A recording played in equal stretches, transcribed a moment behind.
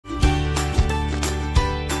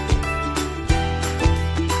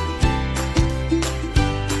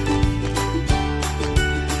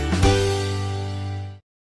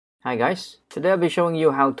Hi guys, today I'll be showing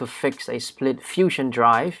you how to fix a split Fusion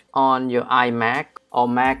drive on your iMac or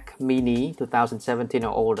Mac Mini 2017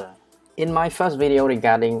 or older. In my first video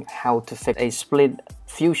regarding how to fix a split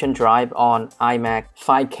Fusion drive on iMac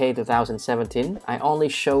 5K 2017, I only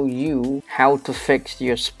show you how to fix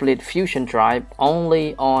your split Fusion drive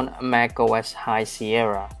only on macOS High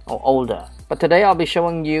Sierra or older. But today I'll be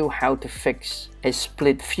showing you how to fix a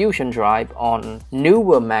split Fusion drive on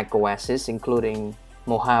newer macOSs including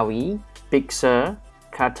Mojave, Big Sur,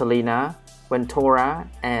 Catalina, Ventura,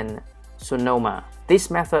 and Sonoma. This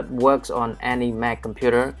method works on any Mac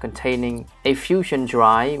computer containing a Fusion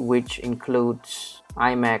drive, which includes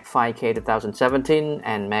iMac 5K 2017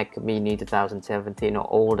 and Mac Mini 2017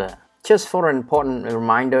 or older. Just for an important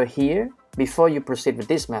reminder here, before you proceed with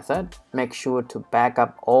this method, make sure to back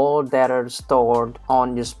up all data stored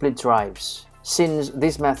on your split drives, since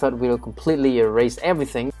this method will completely erase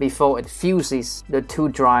everything before it fuses the two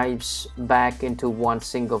drives back into one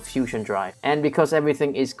single Fusion drive. And because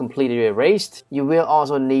everything is completely erased, you will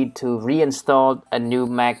also need to reinstall a new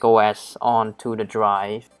macOS onto the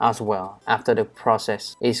drive as well after the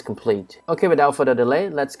process is complete. Okay, without further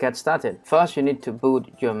delay, let's get started. First, you need to boot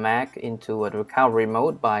your Mac into a recovery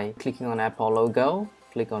mode by clicking on Apple logo,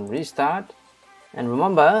 click on Restart. And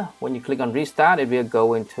remember, when you click on restart, it will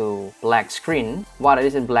go into black screen. While it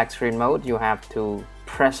is in black screen mode, you have to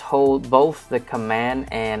hold both the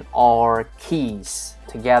Command and R keys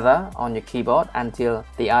together on your keyboard until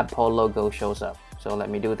the Apple logo shows up. So let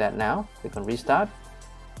me do that now. Click on restart.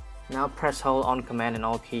 Now press hold on Command and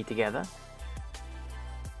Alt key together.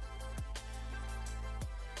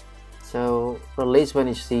 So release when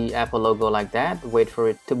you see Apple logo like that. Wait for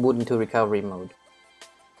it to boot into recovery mode.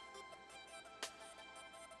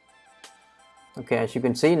 Okay, as you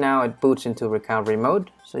can see, now it boots into recovery mode.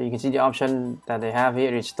 So you can see the option that they have here: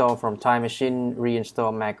 restore from Time Machine,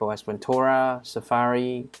 reinstall macOS Ventura,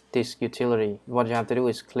 Safari, Disk Utility. What you have to do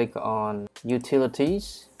is click on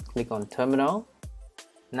Utilities, click on Terminal.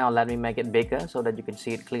 Now let me make it bigger so that you can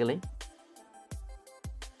see it clearly.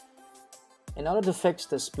 In order to fix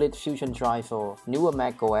the split Fusion drive for newer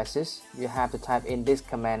macOSs, you have to type in this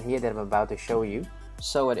command here that I'm about to show you.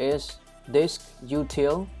 So it is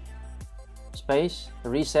diskutil space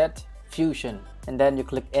resetFusion, and then you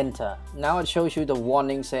click enter. Now it shows you the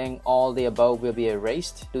warning saying all the above will be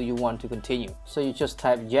erased. Do you want to continue? So you just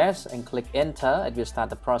type yes and click enter. It will start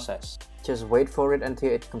the process. Just wait for it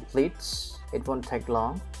until it completes. It won't take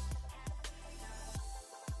long.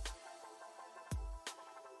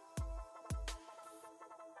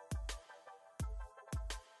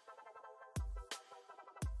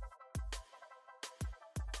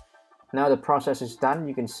 Now the process is done.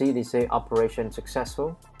 You can see they say operation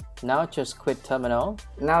successful. Now just quit terminal.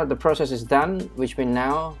 Now the process is done, which means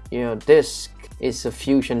now your disk is a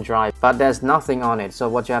Fusion drive, but there's nothing on it. So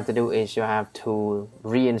what you have to do is you have to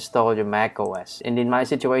reinstall your macOS. And in my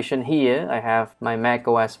situation here, I have my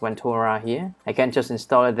macOS Ventura here. I can just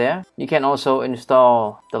install it there. You can also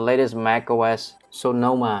install the latest macOS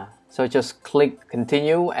Sonoma. So just click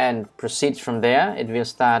continue and proceed from there. It will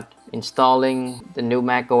start installing the new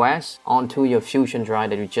macOS onto your Fusion drive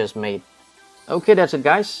that you just made. Okay, that's it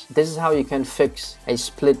guys. This is how you can fix a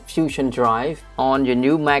split Fusion drive on your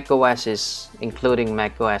new macOSs, including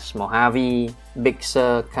macOS Mojave, Big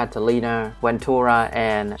Sur, Catalina, Ventura,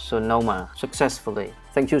 and Sonoma successfully.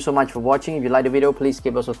 Thank you so much for watching. If you like the video, please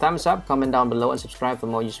give us a thumbs up, comment down below, and subscribe for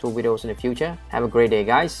more useful videos in the future. Have a great day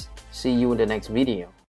guys. See you in the next video.